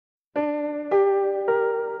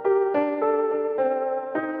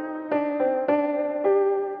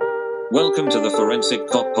Welcome to the Forensic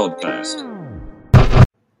Cop Podcast.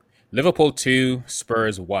 Liverpool 2,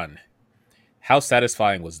 Spurs 1. How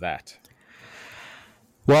satisfying was that?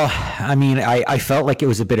 Well, I felt like it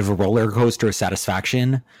was a bit of a roller coaster of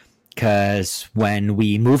satisfaction because when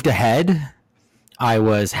we moved ahead, I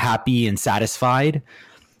was happy and satisfied.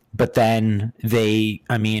 But then they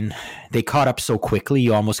caught up so quickly,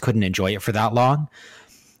 you almost couldn't enjoy it for that long.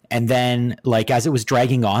 And then, as it was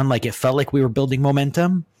dragging on, it felt like we were building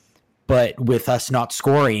momentum. But with us not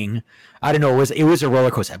scoring, I don't know, it was a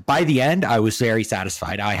roller coaster. By the end, I was very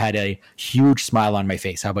satisfied. I had a huge smile on my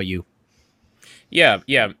face. How about you? Yeah,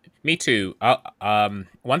 me too.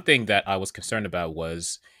 One thing that I was concerned about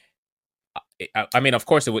was, of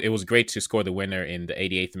course, it was great to score the winner in the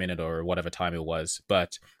 88th minute or whatever time it was,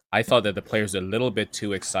 but I thought that the players were a little bit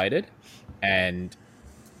too excited, and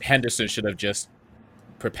Henderson should have just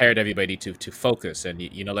prepared everybody to focus and,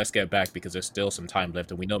 let's get back because there's still some time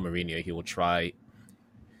left, and we know Mourinho, he will try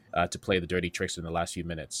to play the dirty tricks in the last few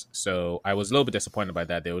minutes. So I was a little bit disappointed by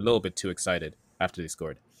that. They were a little bit too excited after they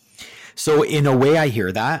scored. So in a way, I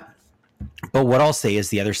hear that. But what I'll say is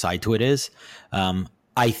the other side to it is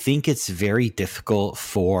I think it's very difficult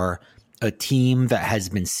for a team that has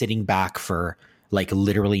been sitting back for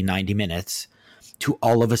literally 90 minutes to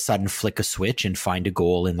all of a sudden flick a switch and find a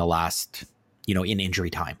goal in the last, in injury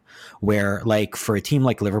time. Where for a team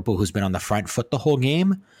like Liverpool, who's been on the front foot the whole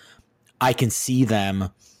game, I can see them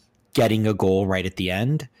getting a goal right at the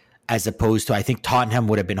end. As opposed to, I think Tottenham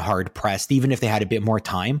would have been hard pressed, even if they had a bit more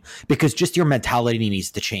time, because just your mentality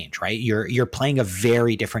needs to change, right? You're playing a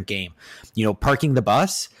very different game, parking the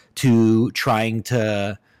bus to trying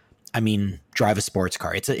to, drive a sports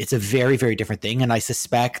car. It's a very, very different thing. And I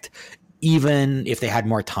suspect even if they had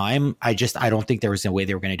more time, I don't think there was a way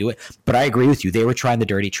they were going to do it. But I agree with you. They were trying the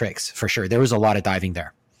dirty tricks for sure. There was a lot of diving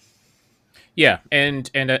there. Yeah,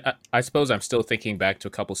 and I suppose I'm still thinking back to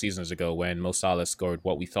a couple seasons ago when Mo Salah scored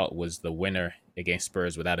what we thought was the winner against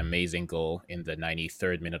Spurs with that amazing goal in the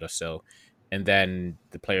 93rd minute or so. And then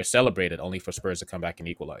the players celebrated only for Spurs to come back and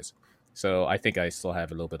equalize. So I think I still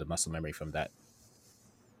have a little bit of muscle memory from that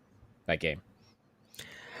game.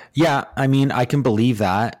 Yeah, I can believe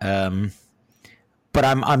that.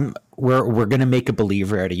 But we're gonna make a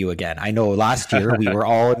believer out of you again. I know last year we were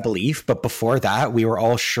all in belief, but before that we were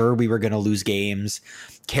all sure we were gonna lose games.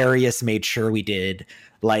 Karius made sure we did.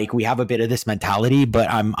 We have a bit of this mentality, but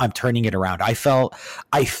I'm turning it around. I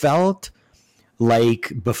felt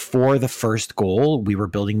like before the first goal we were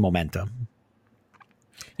building momentum.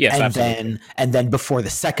 Yes, and absolutely. then before the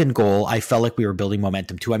second goal, I felt like we were building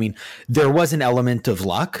momentum too. There was an element of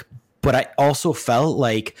luck, but I also felt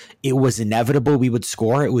like it was inevitable we would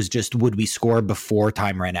score. It was just, would we score before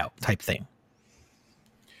time ran out type thing.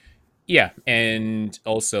 Yeah, and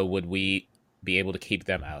also would we be able to keep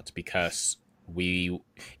them out? Because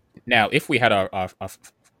if we had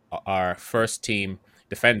our first team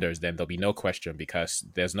defenders, then there'll be no question because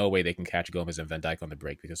there's no way they can catch Gomez and Van Dijk on the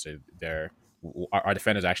break because our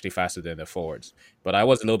defenders are actually faster than their forwards. But I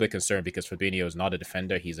was a little bit concerned because Fabinho is not a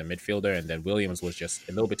defender. He's a midfielder. And then Williams was just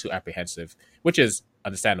a little bit too apprehensive, which is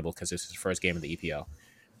understandable because it's his first game in the EPL.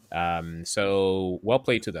 So well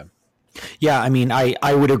played to them. Yeah,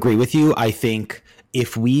 I would agree with you. I think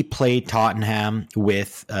if we played Tottenham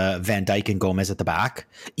with Van Dijk and Gomez at the back,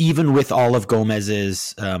 even with all of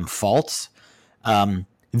Gomez's faults,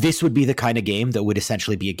 this would be the kind of game that would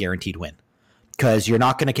essentially be a guaranteed win. Because you're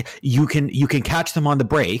not going to, you can catch them on the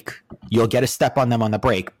break. You'll get a step on them on the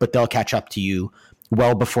break, but they'll catch up to you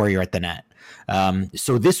well before you're at the net.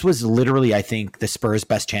 So this was literally, I think, the Spurs'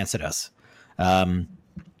 best chance at us. And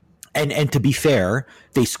to be fair,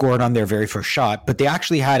 they scored on their very first shot, but they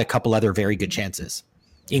actually had a couple other very good chances,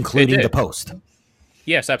 including the post.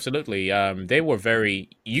 Yes, absolutely. They were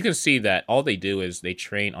you can see that all they do is they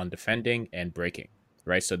train on defending and breaking,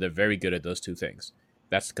 right? So they're very good at those two things.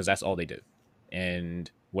 That's all they do. And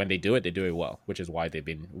when they do it well, which is why they've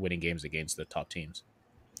been winning games against the top teams.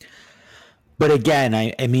 But again,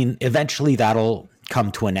 eventually that'll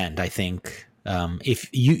come to an end, I think. If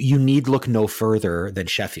you need look no further than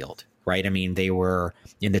Sheffield, right? They were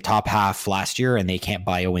in the top half last year and they can't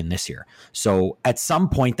buy a win this year. So at some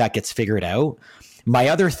point that gets figured out. My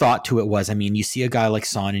other thought to it was, you see a guy like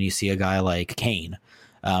Son and you see a guy like Kane.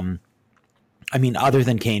 Other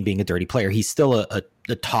than Kane being a dirty player, he's still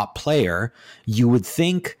a top player. You would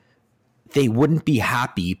think they wouldn't be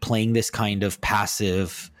happy playing this kind of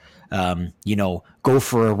passive, go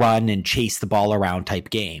for a run and chase the ball around type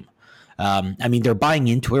game. They're buying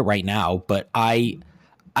into it right now, but I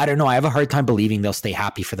don't know. I have a hard time believing they'll stay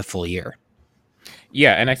happy for the full year.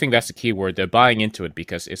 Yeah, and I think that's the key word. They're buying into it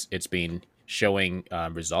because it's been showing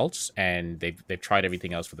results, and they've tried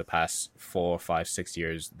everything else for the past 4, 5, 6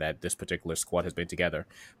 years that this particular squad has been together.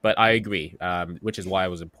 But I agree, which is why it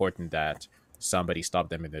was important that somebody stopped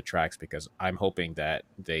them in their tracks, because I'm hoping that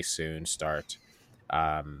they soon start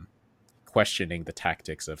questioning the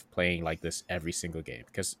tactics of playing like this every single game.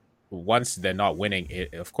 Because once they're not winning,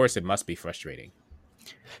 of course, it must be frustrating.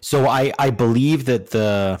 So I believe that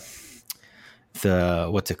the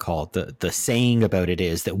what's it called, the saying about it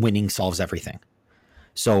is that winning solves everything.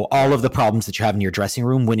 So all of the problems that you have in your dressing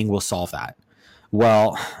room, winning will solve that.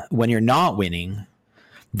 Well, when you're not winning,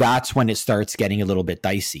 that's when it starts getting a little bit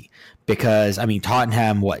dicey, because I mean,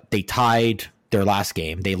 Tottenham, they tied their last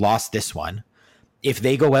game, they lost this one. If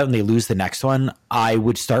they go out and they lose the next one, I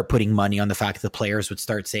would start putting money on the fact that the players would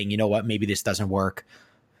start saying, you know what, maybe this doesn't work.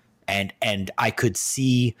 And I could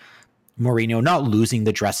see Mourinho not losing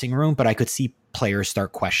the dressing room, but I could see players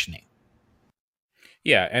start questioning.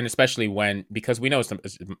 Yeah, and especially because we know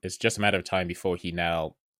it's just a matter of time before he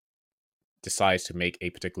now decides to make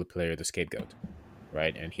a particular player the scapegoat,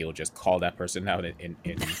 right? And he'll just call that person out in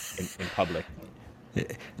public.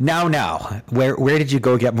 Now, where did you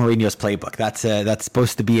go get Mourinho's playbook? That's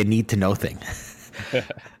supposed to be a need to know thing.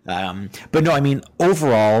 But no, I mean,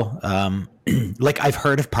 overall, like I've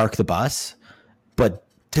heard of park the bus, but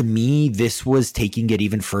to me, this was taking it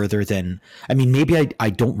even further than, I mean, maybe I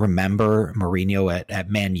don't remember Mourinho at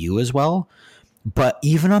Man U as well, but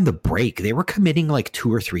even on the break, they were committing like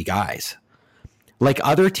 2 or 3 guys. Like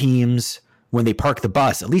other teams, when they park the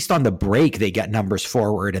bus, at least on the break, they get numbers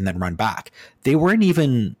forward and then run back. They weren't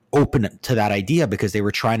even open to that idea because they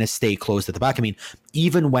were trying to stay closed at the back. I mean,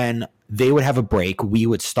 even when they would have a break, we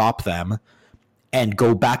would stop them and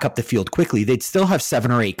go back up the field quickly. They'd still have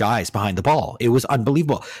 7 or 8 guys behind the ball. It was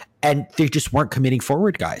unbelievable. And they just weren't committing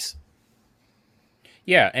forward guys.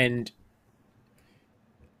 Yeah, and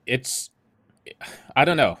I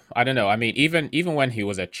don't know. I mean, even when he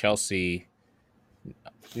was at Chelsea,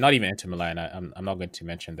 not even Inter Milan, I'm not going to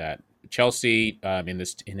mention that. Chelsea, in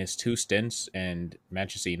his 2 stints, and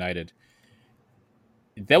Manchester United,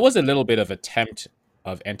 there was a little bit of attempt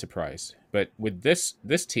of enterprise, but with this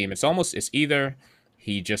team, it's either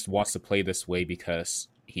he just wants to play this way because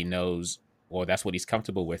he knows, or that's what he's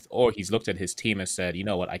comfortable with, or he's looked at his team and said, you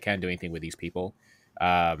know what, I can't do anything with these people.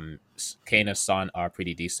 Kane and Son are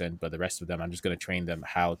pretty decent, but the rest of them, I'm just going to train them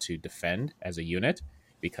how to defend as a unit,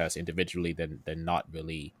 because individually they're not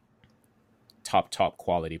really top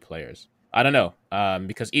quality players. I don't know,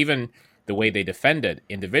 because even the way they defended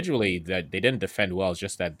individually, that they didn't defend well. It's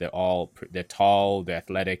just that they're tall, they're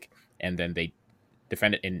athletic, and then they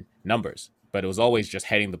defended in numbers. But it was always just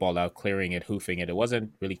heading the ball out, clearing it, hoofing it. It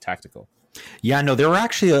wasn't really tactical. Yeah, no, there were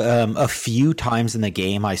actually a few times in the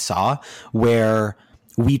game I saw where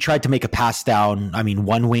we tried to make a pass down, I mean,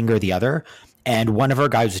 one wing or the other, and one of our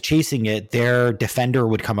guys was chasing it. Their defender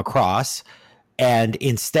would come across, and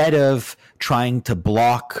instead of trying to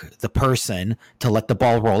block the person to let the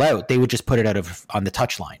ball roll out, they would just put it on the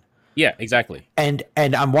touchline. Yeah, exactly. And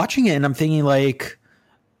I'm watching it and I'm thinking, like,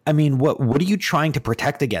 I mean, what are you trying to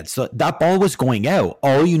protect against? So that ball was going out.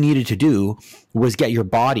 All you needed to do was get your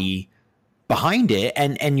body behind it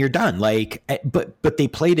and you're done. Like, but they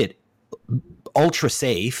played it ultra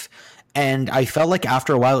safe. And I felt like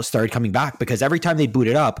after a while it started coming back, because every time they'd boot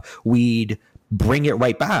it up, we'd bring it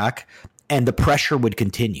right back and the pressure would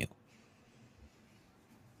continue.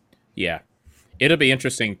 Yeah. It'll be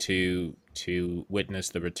interesting to witness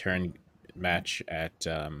the return match at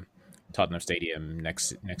Tottenham Stadium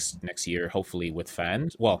next year, hopefully with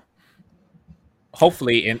fans. Well,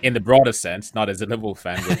 hopefully in the broader sense, not as a Liverpool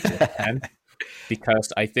fan, with fans,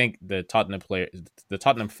 because I think the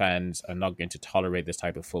Tottenham fans are not going to tolerate this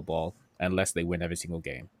type of football unless they win every single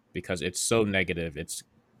game, because it's so negative, it's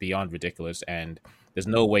beyond ridiculous, and there's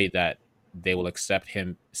no way that they will accept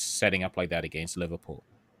him setting up like that against Liverpool.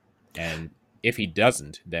 And if he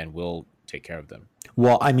doesn't, then we'll take care of them.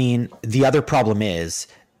 Well, I mean, the other problem is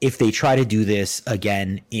if they try to do this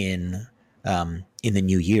again in the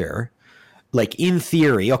new year, like in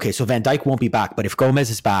theory, okay, so Van Dijk won't be back, but if Gomez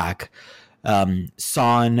is back,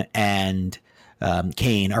 Son and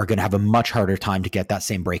Kane are going to have a much harder time to get that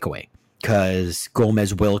same breakaway, because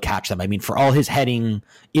Gomez will catch them. I mean, for all his heading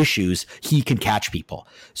issues, he can catch people.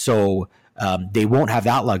 So they won't have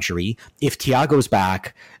that luxury. If Thiago's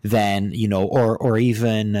back, then, you know, or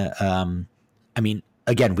even, I mean,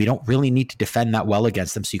 again, we don't really need to defend that well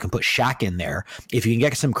against them. So you can put Shaq in there. If you can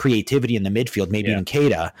get some creativity in the midfield, maybe even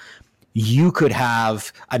Keita, you could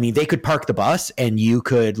have, I mean, they could park the bus and you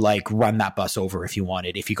could like run that bus over if you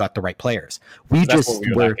wanted, if you got the right players. We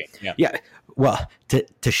Well,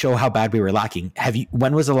 to show how bad we were lacking,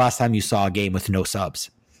 when was the last time you saw a game with no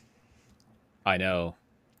subs? I know,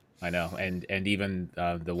 and even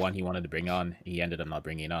the one he wanted to bring on, he ended up not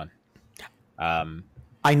bringing on. Um,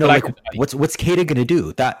 I know, but I like, could, what's Keita gonna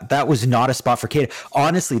do? That was not a spot for Keita.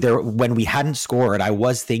 Honestly, when we hadn't scored, I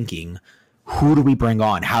was thinking, who do we bring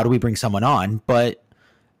on? How do we bring someone on? But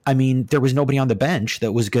I mean, there was nobody on the bench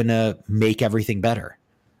that was gonna make everything better.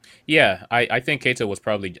 yeah, I think Keita was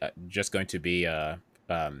probably just going to be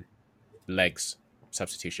um, legs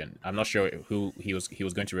substitution. I'm not sure who he was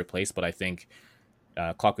going to replace, but I think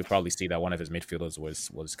Klopp could probably see that one of his midfielders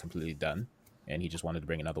was completely done, and he just wanted to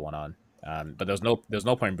bring another one on. But there's no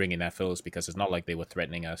point in bringing that Phillips because it's not like they were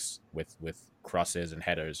threatening us with crosses and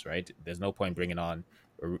headers, right? There's no point bringing on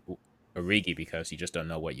Origi because you just don't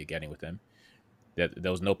know what you're getting with him.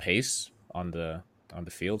 There was no pace on the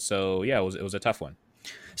field, so yeah, it was a tough one.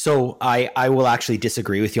 So I will actually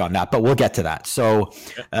disagree with you on that, but we'll get to that. So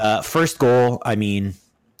first goal, I mean,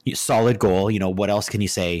 solid goal. You know, what else can you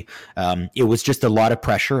say? It was just a lot of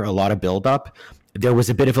pressure, a lot of buildup. There was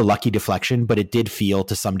a bit of a lucky deflection, but it did feel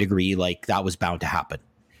to some degree like that was bound to happen.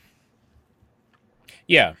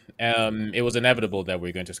 Yeah, it was inevitable that we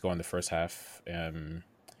were going to score in the first half.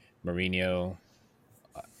 Mourinho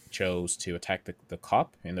chose to attack the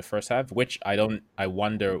cop in the first half, which I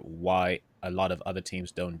wonder why a lot of other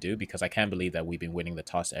teams don't do because I can't believe that we've been winning the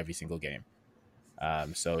toss every single game.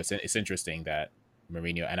 So it's interesting that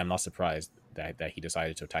Mourinho, and I'm not surprised that he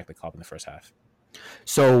decided to attack the cop in the first half.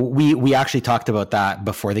 So we actually talked about that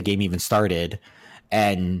before the game even started,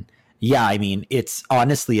 and yeah, I mean, it's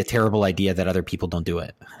honestly a terrible idea that other people don't do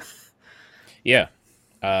it. Yeah,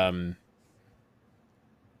 I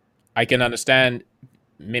can understand.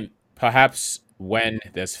 Perhaps when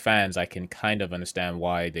there's fans, I can kind of understand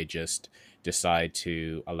why they just decide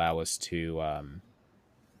to allow us to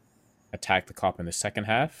attack the cop in the second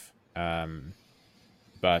half.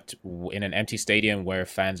 But in an empty stadium where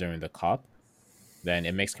fans are in the cop, then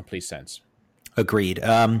it makes complete sense. Agreed.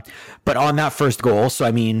 But on that first goal, so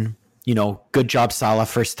I mean, you know, good job, Salah,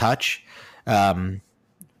 first touch.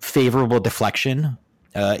 Favorable deflection.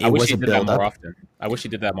 I It wish was he a did that build more up. often. I wish he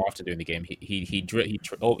did that more often during the game. He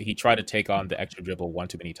tried to take on the extra dribble one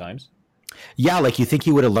too many times. Yeah, like you think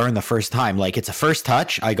he would have learned the first time. Like it's a first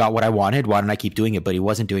touch. I got what I wanted. Why don't I keep doing it? But he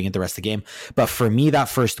wasn't doing it the rest of the game. But for me, that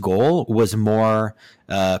first goal was more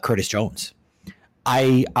Curtis Jones.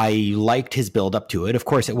 I liked his build up to it. Of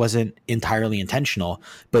course, it wasn't entirely intentional,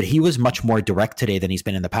 but he was much more direct today than he's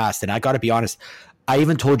been in the past. And I got to be honest, I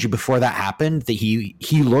even told you before that happened that he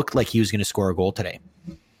looked like he was going to score a goal today.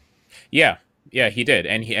 Yeah, yeah, he did,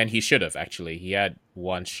 and he should have actually. He had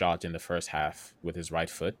one shot in the first half with his right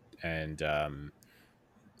foot, and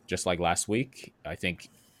just like last week, I think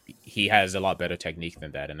he has a lot better technique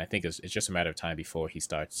than that. And I think it's just a matter of time before he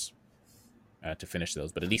starts to finish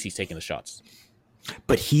those. But at least he's taking the shots.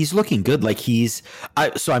 But he's looking good. Like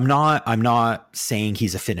so I'm not saying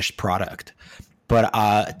he's a finished product,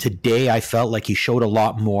 but today I felt like he showed a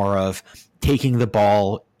lot more of taking the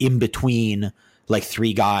ball in between like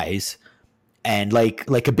three guys and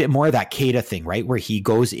like a bit more of that Keita thing, right? Where he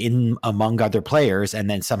goes in among other players and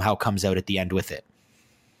then somehow comes out at the end with it.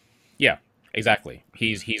 Yeah, exactly.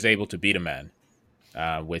 He's able to beat a man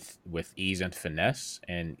with ease and finesse,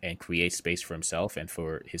 and create space for himself and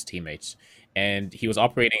for his teammates. And he was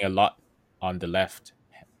operating a lot on the left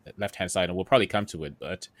hand side, and we'll probably come to it.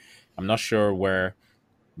 But I'm not sure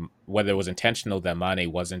whether it was intentional that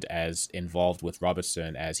Mane wasn't as involved with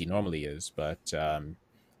Robertson as he normally is. But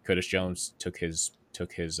Curtis Jones took his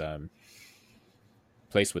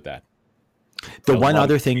place with that. The There was a one lot of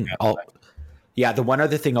other thing the one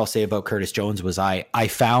other thing I'll say about Curtis Jones was I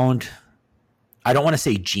found, I don't want to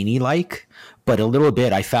say genie like, but a little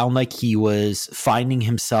bit. I found like he was finding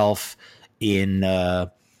himself in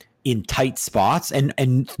tight spots,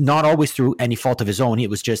 and not always through any fault of his own. It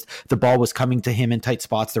was just the ball was coming to him in tight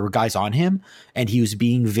spots. There were guys on him, and he was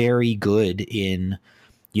being very good in,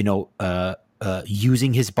 you know,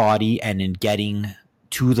 using his body and in getting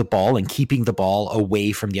to the ball and keeping the ball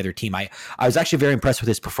away from the other team. I was actually very impressed with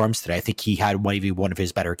his performance today. I think he had maybe one of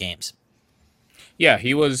his better games. Yeah,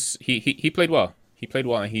 he played well. He played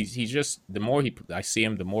well, and he's just, the more I see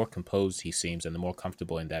him, the more composed he seems, and the more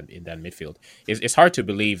comfortable in that midfield. It's hard to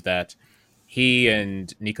believe that he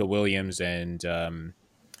and Nico Williams and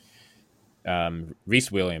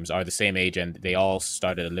Reece Williams are the same age, and they all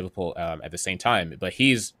started at Liverpool at the same time. But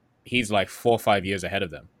he's like 4 or 5 years ahead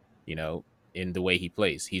of them. You know, in the way he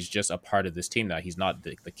plays, he's just a part of this team now. He's not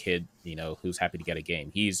the kid, you know, who's happy to get a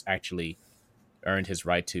game. He's actually earned his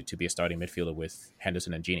right to be a starting midfielder with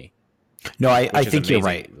Henderson and Gini. No, I which is think you're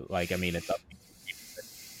right. amazing. Like, I mean, it's up.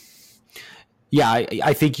 Yeah,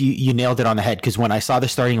 I think you nailed it on the head because when I saw the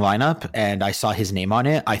starting lineup and I saw his name on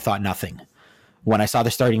it, I thought nothing. When I saw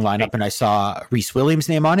the starting lineup and I saw Reese Williams'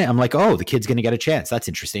 name on it, I'm like, oh, the kid's going to get a chance. That's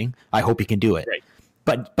interesting. I hope he can do it. Right.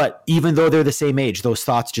 But even though they're the same age, those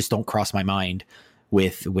thoughts just don't cross my mind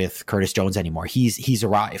with Curtis Jones anymore. He's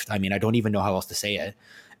arrived. I mean, I don't even know how else to say it.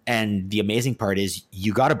 And the amazing part is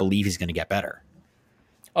you got to believe he's going to get better.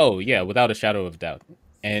 Oh yeah, without a shadow of doubt.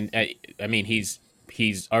 And I mean, he's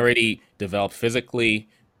already developed physically,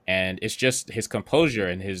 and it's just his composure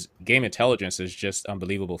and his game intelligence is just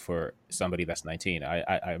unbelievable for somebody that's 19.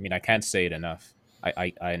 I mean, I can't say it enough.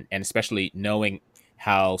 And especially knowing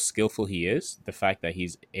how skillful he is, the fact that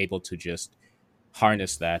he's able to just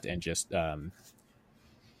harness that and just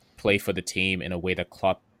play for the team in a way that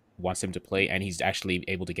Klopp wants him to play, and he's actually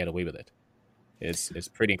able to get away with it is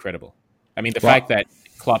pretty incredible. I mean, the fact that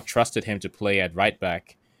Klopp trusted him to play at right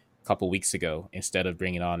back a couple weeks ago instead of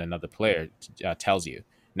bringing on another player tells you.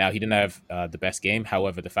 Now, he didn't have the best game.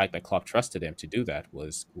 However, the fact that Klopp trusted him to do that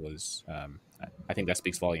was I think that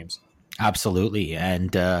speaks volumes. Absolutely.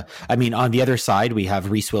 And I mean, on the other side, we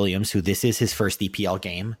have Reese Williams, who this is his first EPL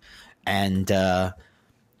game. And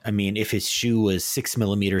I mean, if his shoe was 6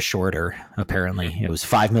 millimeters shorter, apparently it was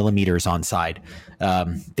 5 millimeters onside,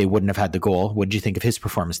 they wouldn't have had the goal. What did you think of his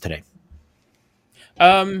performance today?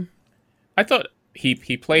 I thought he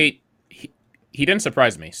played. He didn't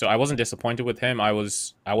surprise me, so I wasn't disappointed with him. I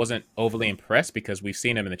wasn't overly impressed because we've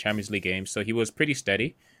seen him in the Champions League games, so he was pretty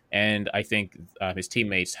steady. And I think his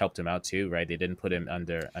teammates helped him out too, right? They didn't put him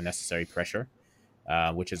under unnecessary pressure,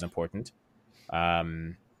 which is important.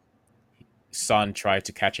 Son tried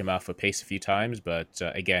to catch him off a pace a few times, but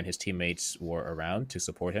again, his teammates were around to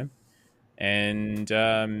support him. And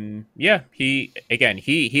yeah, he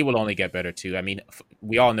will only get better too. I mean,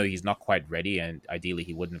 we all know he's not quite ready, and ideally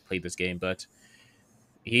he wouldn't have played this game, but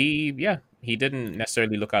he didn't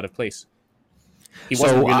necessarily look out of place. He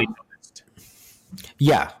wasn't really noticed.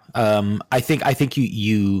 Yeah, I think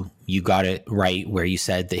you got it right where you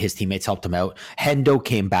said that his teammates helped him out. Hendo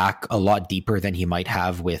came back a lot deeper than he might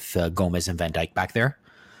have with Gomez and Van Dijk back there.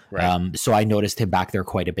 Right. So I noticed him back there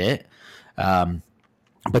quite a bit.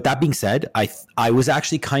 But that being said, I was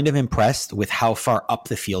actually kind of impressed with how far up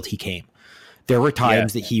the field he came. There were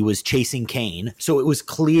times that he was chasing Kane, so it was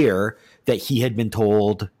clear that he had been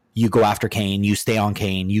told, you go after Kane, you stay on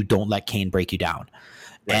Kane, you don't let Kane break you down.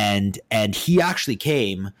 Right. And he actually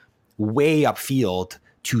came way upfield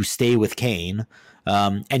to stay with Kane,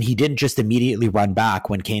 and he didn't just immediately run back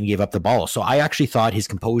when Kane gave up the ball. So I actually thought his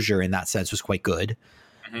composure in that sense was quite good.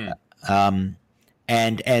 Mm-hmm.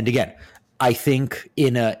 And again, I think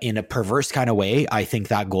in a perverse kind of way, I think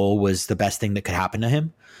that goal was the best thing that could happen to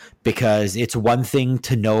him, because it's one thing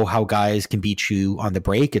to know how guys can beat you on the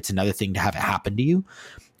break. It's another thing to have it happen to you.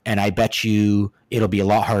 And I bet you it'll be a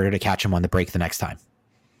lot harder to catch him on the break the next time.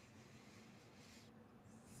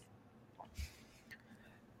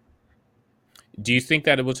 Do you think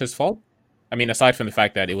that it was his fault? I mean, aside from the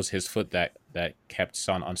fact that it was his foot that kept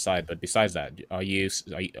Son onside, but besides that, are you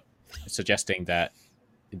suggesting that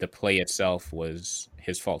the play itself was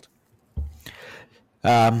his fault?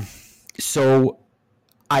 So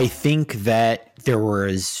I think that there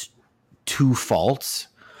was two faults.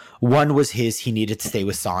 One was he needed to stay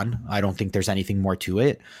with Son. I don't think there's anything more to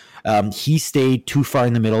it. He stayed too far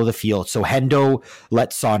in the middle of the field. So Hendo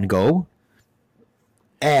let Son go.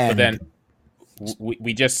 And but then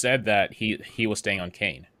we just said that he was staying on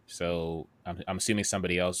Kane. So I'm assuming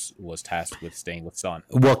somebody else was tasked with staying with Son.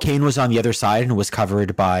 Well, Kane was on the other side and was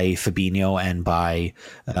covered by Fabinho and by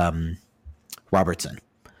Robertson.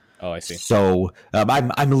 Oh, I see. So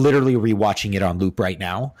I'm literally rewatching it on loop right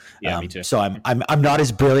now. Yeah, me too. So I'm not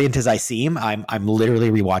as brilliant as I seem. I'm literally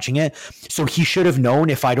rewatching it. So he should have known,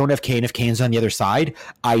 if I don't have Kane, if Kane's on the other side,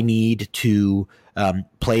 I need to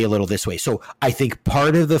play a little this way. So I think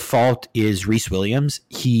part of the fault is Reese Williams.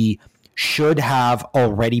 He should have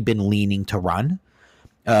already been leaning to run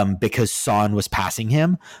because Son was passing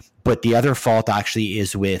him. But the other fault actually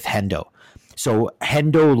is with Hendo. So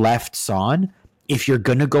Hendo left Son. If you're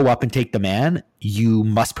going to go up and take the man, you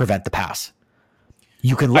must prevent the pass.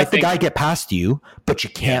 You can let the guy get past you, but you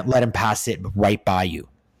can't let him pass it right by you.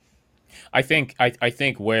 I think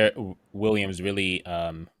where Williams really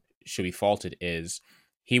should be faulted is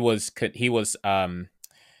he really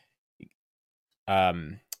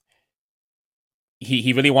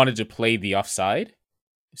wanted to play the offside.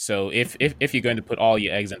 So if you're going to put all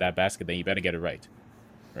your eggs in that basket, then you better get it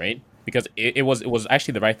right? Because it was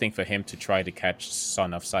actually the right thing for him to try to catch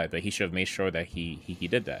Son offside, but he should have made sure that he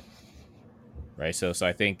did that, right? So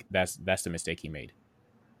I think that's the mistake he made.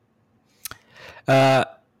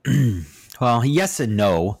 Well, yes and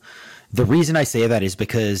no. The reason I say that is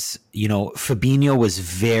because, Fabinho was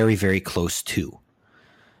very, very close too.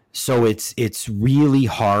 So it's really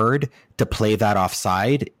hard to play that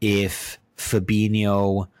offside if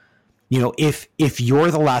Fabinho, if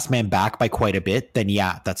you're the last man back by quite a bit, then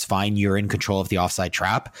yeah, that's fine. You're in control of the offside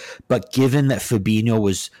trap. But given that Fabinho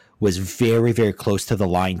was very, very close to the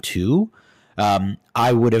line too,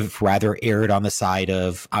 I would have rather erred on the side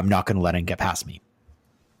of I'm not going to let him get past me.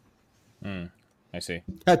 I see.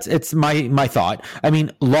 It's my thought. I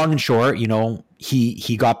mean, long and short,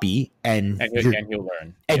 he got beat, and he'll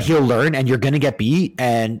learn, he'll learn, and you're going to get beat,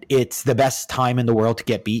 and it's the best time in the world to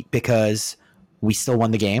get beat because we still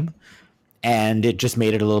won the game, and it just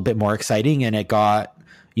made it a little bit more exciting, and it got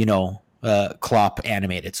Klopp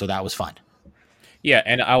animated, so that was fun. Yeah,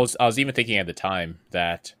 and I was even thinking at the time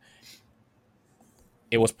that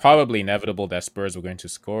it was probably inevitable that Spurs were going to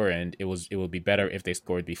score, and it would be better if they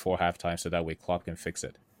scored before halftime, so that way Klopp can fix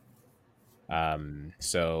it.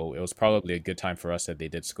 So it was probably a good time for us that they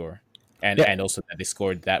did score, and also that they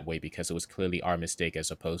scored that way because it was clearly our mistake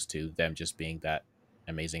as opposed to them just being that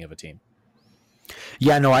amazing of a team.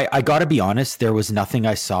 Yeah, no, I got to be honest. There was nothing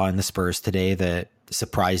I saw in the Spurs today that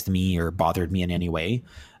surprised me or bothered me in any way,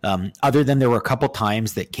 other than there were a couple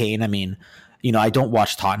times that Kane. I mean, I don't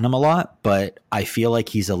watch Tottenham a lot, but I feel like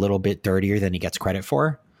he's a little bit dirtier than he gets credit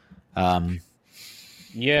for.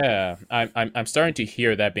 Yeah, I'm starting to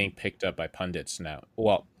hear that being picked up by pundits now.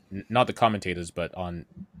 Well, not the commentators, but on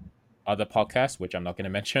other podcasts, which I'm not going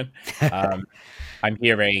to mention. I'm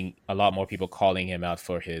hearing a lot more people calling him out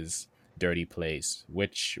for his dirty plays,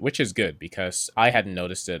 which is good because I hadn't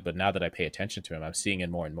noticed it, but now that I pay attention to him, I'm seeing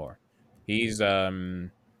it more and more. He's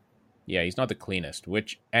he's not the cleanest,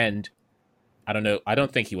 and I don't know. I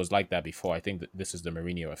don't think he was like that before. I think that this is the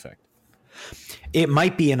Mourinho effect. It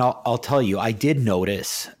might be, and I'll tell you, I did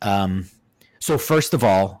notice. So first of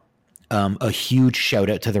all, a huge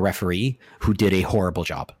shout out to the referee who did a horrible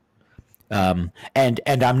job. And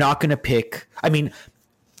I'm not going to pick. I mean,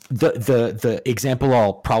 the example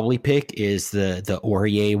I'll probably pick is the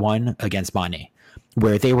Aurier one against Mane,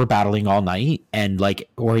 where they were battling all night, and like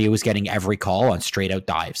Aurier was getting every call on straight out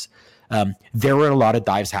dives. There were a lot of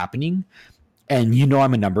dives happening. And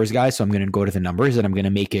I'm a numbers guy, so I'm going to go to the numbers and I'm going to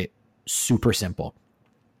make it super simple.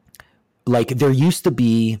 Like there used to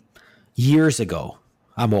be years ago,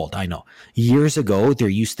 I'm old, I know. Years ago, there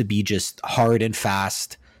used to be just hard and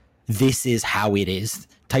fast, this is how it is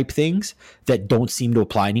type things that don't seem to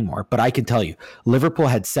apply anymore. But I can tell you, Liverpool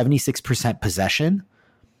had 76% possession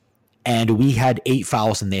and we had 8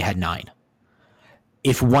 fouls and they had 9.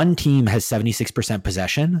 If one team has 76%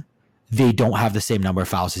 possession, they don't have the same number of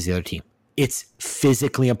fouls as the other team. It's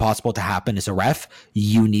physically impossible to happen as a ref.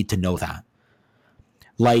 You need to know that.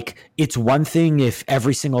 Like, it's one thing if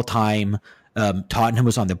every single time Tottenham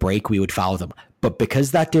was on the break, we would foul them. But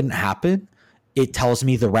because that didn't happen, it tells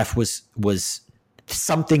me the ref was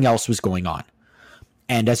something else was going on.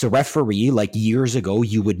 And as a referee, like years ago,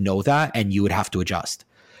 you would know that and you would have to adjust.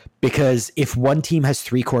 Because if one team has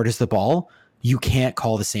 3/4 of the ball, you can't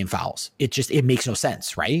call the same fouls. It makes no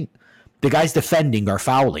sense, right? The guys defending are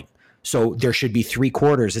fouling. So there should be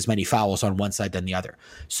 3/4 as many fouls on one side than the other.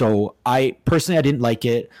 So I didn't like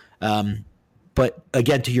it. But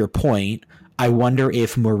again, to your point, I wonder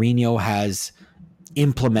if Mourinho has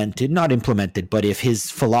not implemented, but if his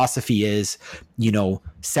philosophy is,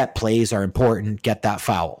 set plays are important, get that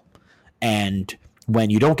foul. And when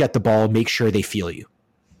you don't get the ball, make sure they feel you.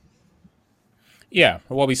 Yeah.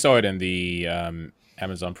 Well, we saw it in the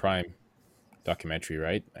Amazon Prime documentary,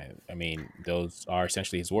 right? I mean, those are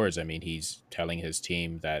essentially his words. I mean, he's telling his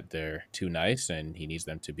team that they're too nice and he needs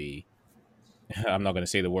them to be, I'm not going to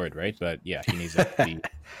say the word, right? But yeah, he needs them to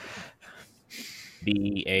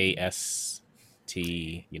be BAST,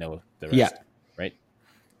 the rest, yeah. Right?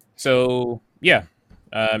 So yeah,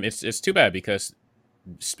 it's too bad because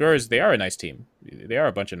Spurs, they are a nice team. They are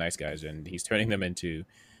a bunch of nice guys, and he's turning them into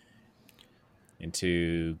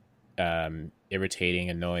irritating,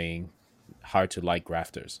 annoying, hard to like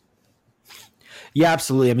grafters. Yeah,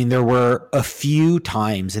 absolutely. I mean, there were a few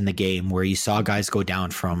times in the game where you saw guys go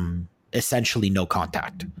down from essentially no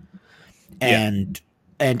contact. And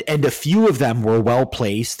a few of them were well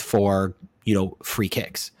placed for, free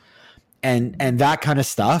kicks. And that kind of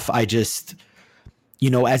stuff, I just,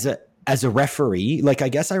 as a referee, like I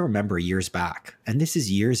guess I remember years back, and this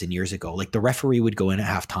is years and years ago, like the referee would go in at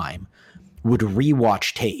halftime, would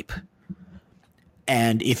rewatch tape.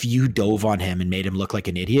 And if you dove on him and made him look like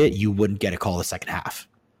an idiot, you wouldn't get a call the second half.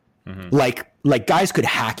 Mm-hmm. Like guys could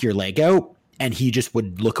hack your leg out and he just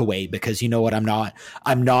would look away because, you know what, I'm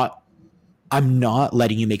not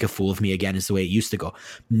letting you make a fool of me again, is the way it used to go.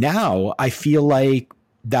 Now I feel like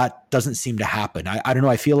that doesn't seem to happen. I don't know.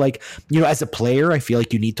 I feel like, as a player, I feel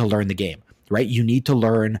like you need to learn the game, right? You need to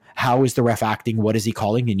learn, how is the ref acting? What is he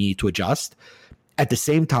calling? And you need to adjust. At the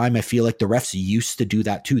same time, I feel like the refs used to do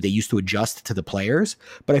that too. They used to adjust to the players,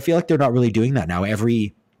 but I feel like they're not really doing that now.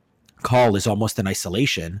 Every call is almost in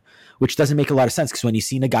isolation, which doesn't make a lot of sense, because when you've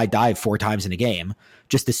seen a guy dive 4 times in a game,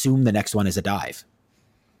 just assume the next one is a dive.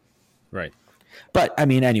 Right. But I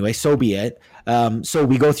mean, anyway, so be it. So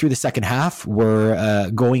we go through the second half.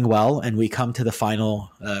 We're going well, and we come to the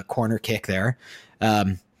final corner kick there.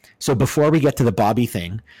 So before we get to the Bobby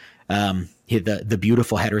thing, the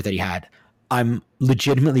beautiful header that he had, I'm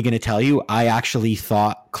legitimately going to tell you, I actually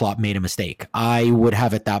thought Klopp made a mistake. I would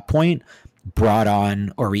have at that point brought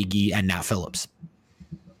on Origi and Nat Phillips.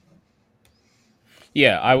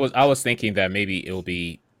 Yeah, I was thinking that maybe it will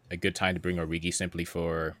be a good time to bring Origi simply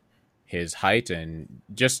for his height and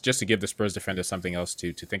just to give the Spurs defender something else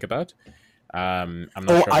to think about. I'm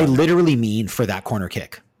not sure. I literally mean for that corner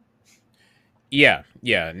kick. Yeah.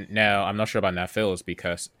 Now, I'm not sure about Nat Phillips,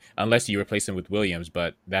 because unless you replace him with Williams,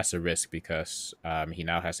 but that's a risk because he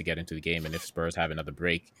now has to get into the game, and if Spurs have another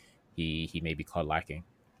break, he may be caught lacking.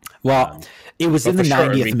 Well, it was in the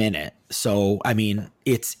 90th sure, minute, so I mean,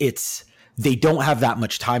 it's they don't have that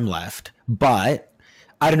much time left. But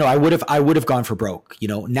I don't know. I would have gone for broke.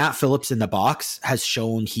 Nat Phillips in the box has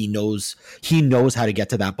shown he knows how to get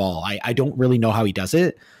to that ball. I don't really know how he does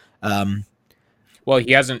it. Well,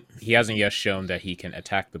 he hasn't yet shown that he can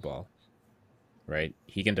attack the ball, right?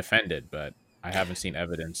 He can defend it, but I haven't seen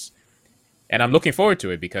evidence. And I'm looking forward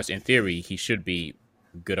to it, because in theory he should be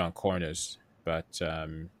good on corners, but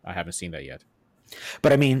I haven't seen that yet.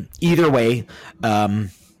 But I mean, either way,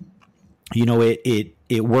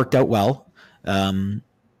 it worked out well.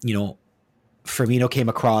 Firmino came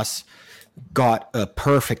across, got a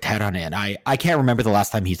perfect head on it. I can't remember the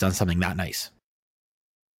last time he's done something that nice.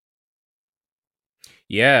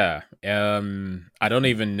 Yeah, I don't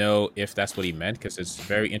even know if that's what he meant, because it's a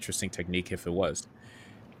very interesting technique if it was.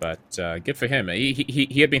 But good for him.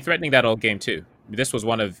 He had been threatening that all game too. This was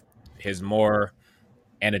one of his more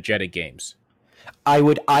energetic games. I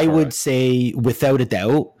would say, without a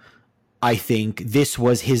doubt, I think this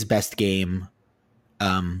was his best game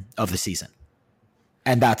of the season.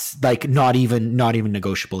 And that's like not even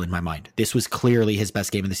negotiable in my mind. This was clearly his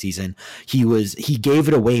best game of the season. He gave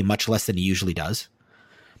it away much less than he usually does.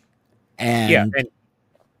 And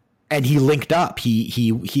he linked up.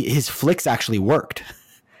 His flicks actually worked.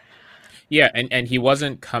 Yeah, and he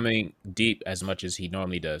wasn't coming deep as much as he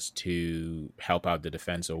normally does to help out the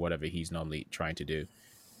defense or whatever he's normally trying to do.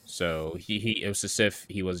 So it was as if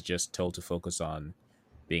he was just told to focus on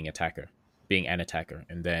being an attacker.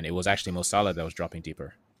 And then it was actually Mo Salah that was dropping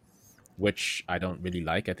deeper, which I don't really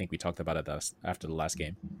like. I think we talked about it after the last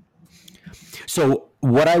game. So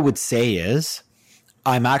what I would say is,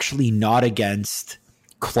 I'm actually not against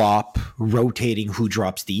Klopp rotating who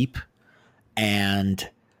drops deep. And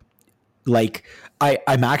like,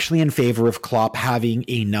 I'm actually in favor of Klopp having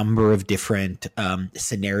a number of different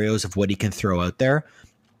scenarios of what he can throw out there,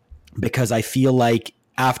 because I feel like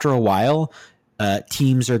after a while,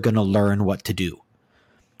 teams are going to learn what to do,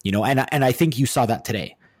 and I think you saw that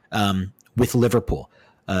today with Liverpool.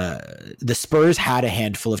 The Spurs had a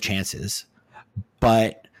handful of chances,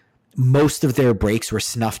 but most of their breaks were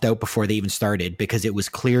snuffed out before they even started, because it was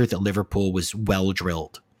clear that Liverpool was well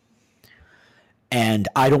drilled. And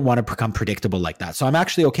I don't want to become predictable like that. So I'm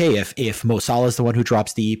actually okay if Mo Salah is the one who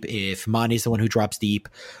drops deep, if Mane is the one who drops deep,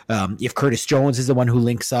 if Curtis Jones is the one who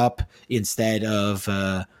links up instead of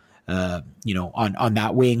on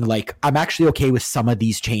that wing. Like, I'm actually okay with some of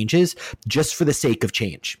these changes just for the sake of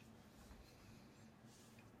change.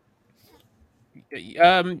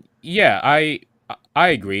 Yeah, I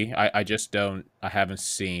agree. I just don't. I haven't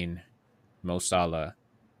seen Mo Salah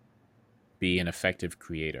be an effective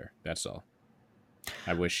creator. That's all.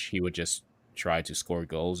 I wish he would just try to score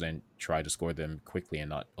goals and try to score them quickly and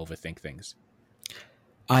not overthink things.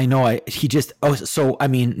 I know. I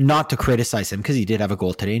mean, not to criticize him, because he did have a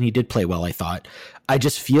goal today and he did play well, I thought. I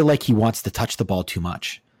just feel like he wants to touch the ball too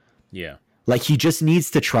much. Yeah. Like, he just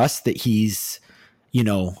needs to trust that he's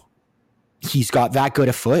got that good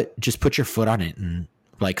a foot. Just put your foot on it and,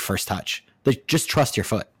 like, first touch. Like, just trust your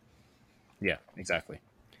foot. Yeah, exactly.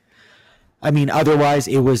 I mean, otherwise,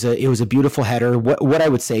 it was a beautiful header. What I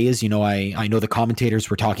would say is, I know the commentators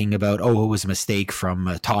were talking about, it was a mistake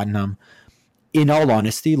from Tottenham. In all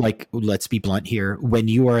honesty, like, let's be blunt here. When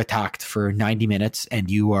you are attacked for 90 minutes and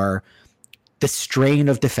you are the strain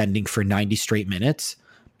of defending for 90 straight minutes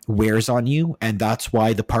wears on you, and that's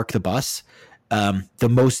why the park the bus, the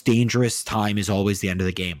most dangerous time is always the end of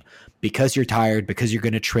the game, because you're tired, because you're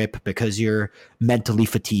going to trip, because you're mentally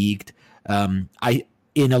fatigued.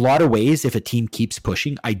 In a lot of ways, if a team keeps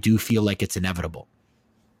pushing, I do feel like it's inevitable.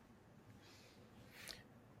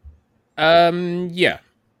 Yeah,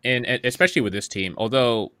 and especially with this team.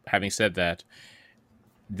 Although, having said that,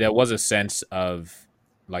 there was a sense of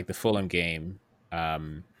like the Fulham game.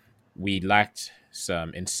 We lacked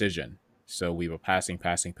some incision, so we were passing,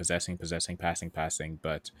 possessing, passing,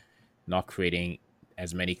 but not creating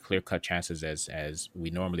as many clear-cut chances as we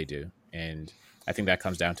normally do. And I think that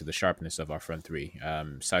comes down to the sharpness of our front three.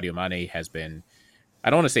 Sadio Mane has been, I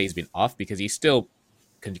don't want to say he's been off, because he's still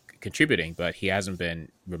contributing, but he hasn't been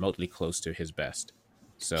remotely close to his best.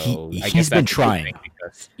 So I guess he's been trying.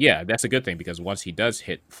 Because, yeah, that's a good thing, because once he does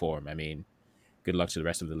hit form, I mean, good luck to the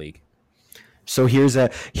rest of the league. So here's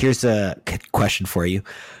a question for you.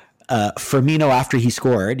 Firmino, after he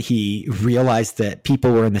scored, he realized that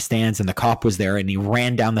people were in the stands and the cop was there, and he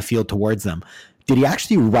ran down the field towards them. Did he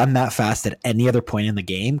actually run that fast at any other point in the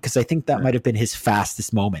game? Because I think that might have been his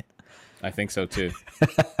fastest moment. I think so too.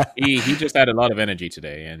 he just had a lot of energy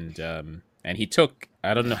today, and he took,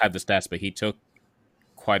 I don't know have the stats, but he took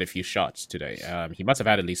quite a few shots today. He must have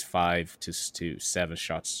had at least 5 to 7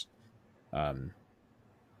 shots on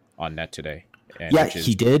net today. And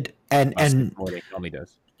he did, and more than he normally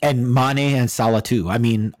does. And Mane and Salah too. I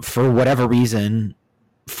mean, for whatever reason,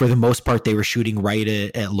 for the most part, they were shooting right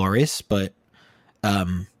at Lloris, but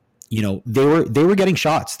they were getting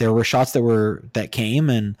shots. There were shots that came,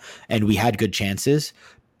 and we had good chances.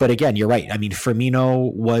 But again, you're right. I mean,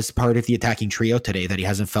 Firmino was part of the attacking trio today that he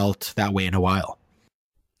hasn't felt that way in a while.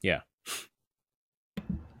 Yeah.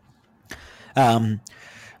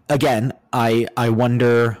 Again, I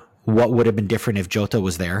wonder what would have been different if Jota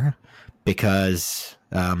was there, because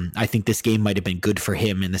I think this game might have been good for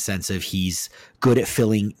him in the sense of he's good at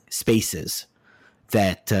filling spaces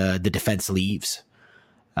that the defense leaves.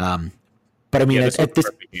 But I mean, at this,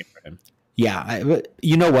 game for him.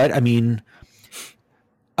 You know what? I mean,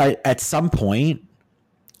 at some point,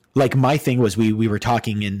 like my thing was we were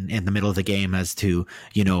talking in the middle of the game as to,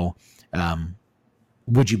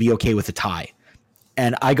 would you be okay with a tie?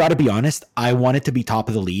 And I got to be honest, I want it to be top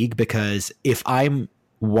of the league, because if I'm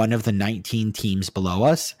one of the 19 teams below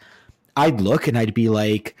us, I'd look and I'd be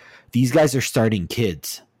like, these guys are starting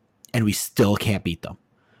kids and we still can't beat them.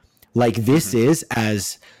 Like this is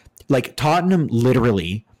as like Tottenham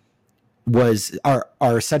literally was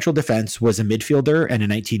our central defense was a midfielder and a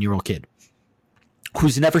 19-year-old kid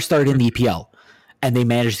who's never started in the EPL, and they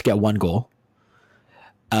managed to get 1 goal.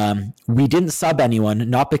 We didn't sub anyone,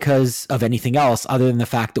 not because of anything else other than the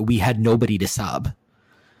fact that we had nobody to sub.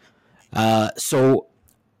 So,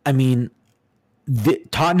 I mean,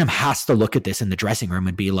 Tottenham has to look at this in the dressing room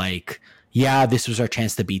and be like, yeah, this was our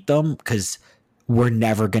chance to beat them, because we're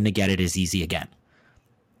never going to get it as easy again.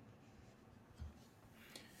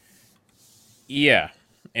 Yeah,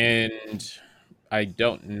 and I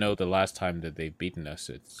don't know the last time that they've beaten us.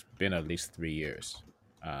 It's been at least 3 years.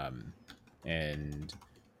 And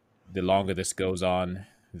the longer this goes on,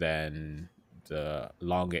 then the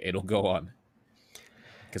longer it'll go on.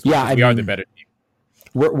 Because we are the better team.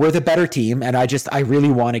 We're the better team, and I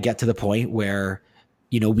really want to get to the point where,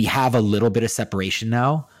 we have a little bit of separation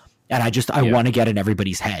now, and I want to get in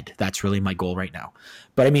everybody's head. That's really my goal right now.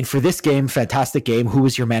 But I mean, for this game, fantastic game. Who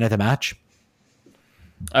was your man of the match?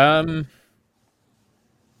 I'll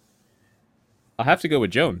have to go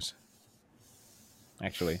with Jones.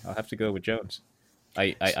 Actually, I'll have to go with Jones.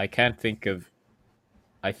 I can't think of.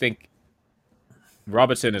 I think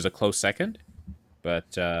Robertson is a close second,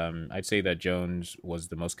 but I'd say that Jones was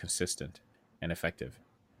the most consistent and effective.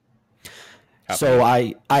 So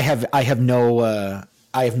I have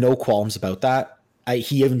no qualms about that.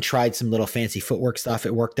 He even tried some little fancy footwork stuff.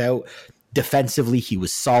 It worked out. Defensively, he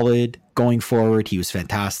was solid. Going forward, he was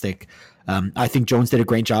fantastic. I think Jones did a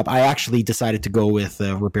great job. I actually decided to go with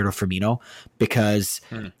Roberto Firmino because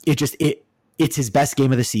it's his best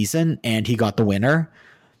game of the season, and he got the winner.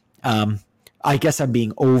 I guess I'm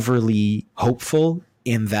being overly hopeful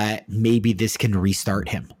in that maybe this can restart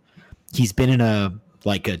him. He's been in a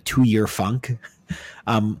 2-year funk.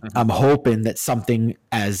 I'm hoping that something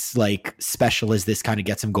as special as this kind of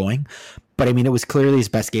gets him going. But I mean, it was clearly his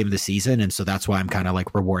best game of the season, and so that's why I'm kind of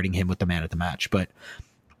rewarding him with the man of the match. But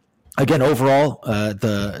again, overall,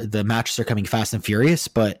 the matches are coming fast and furious.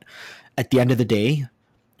 But at the end of the day,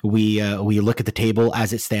 we look at the table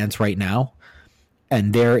as it stands right now,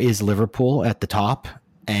 and there is Liverpool at the top,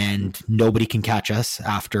 and nobody can catch us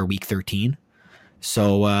after week 13.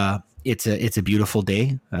 So it's a beautiful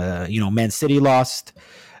day. Man City lost.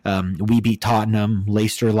 We beat Tottenham.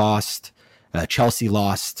 Leicester lost. Chelsea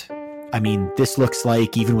lost. I mean, this looks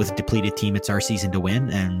like, even with a depleted team, it's our season to win,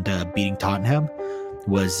 and beating Tottenham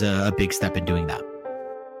was a big step in doing that.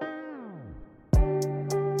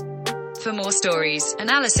 For more stories,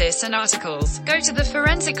 analysis, and articles, go to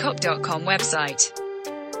theforensichop.com website.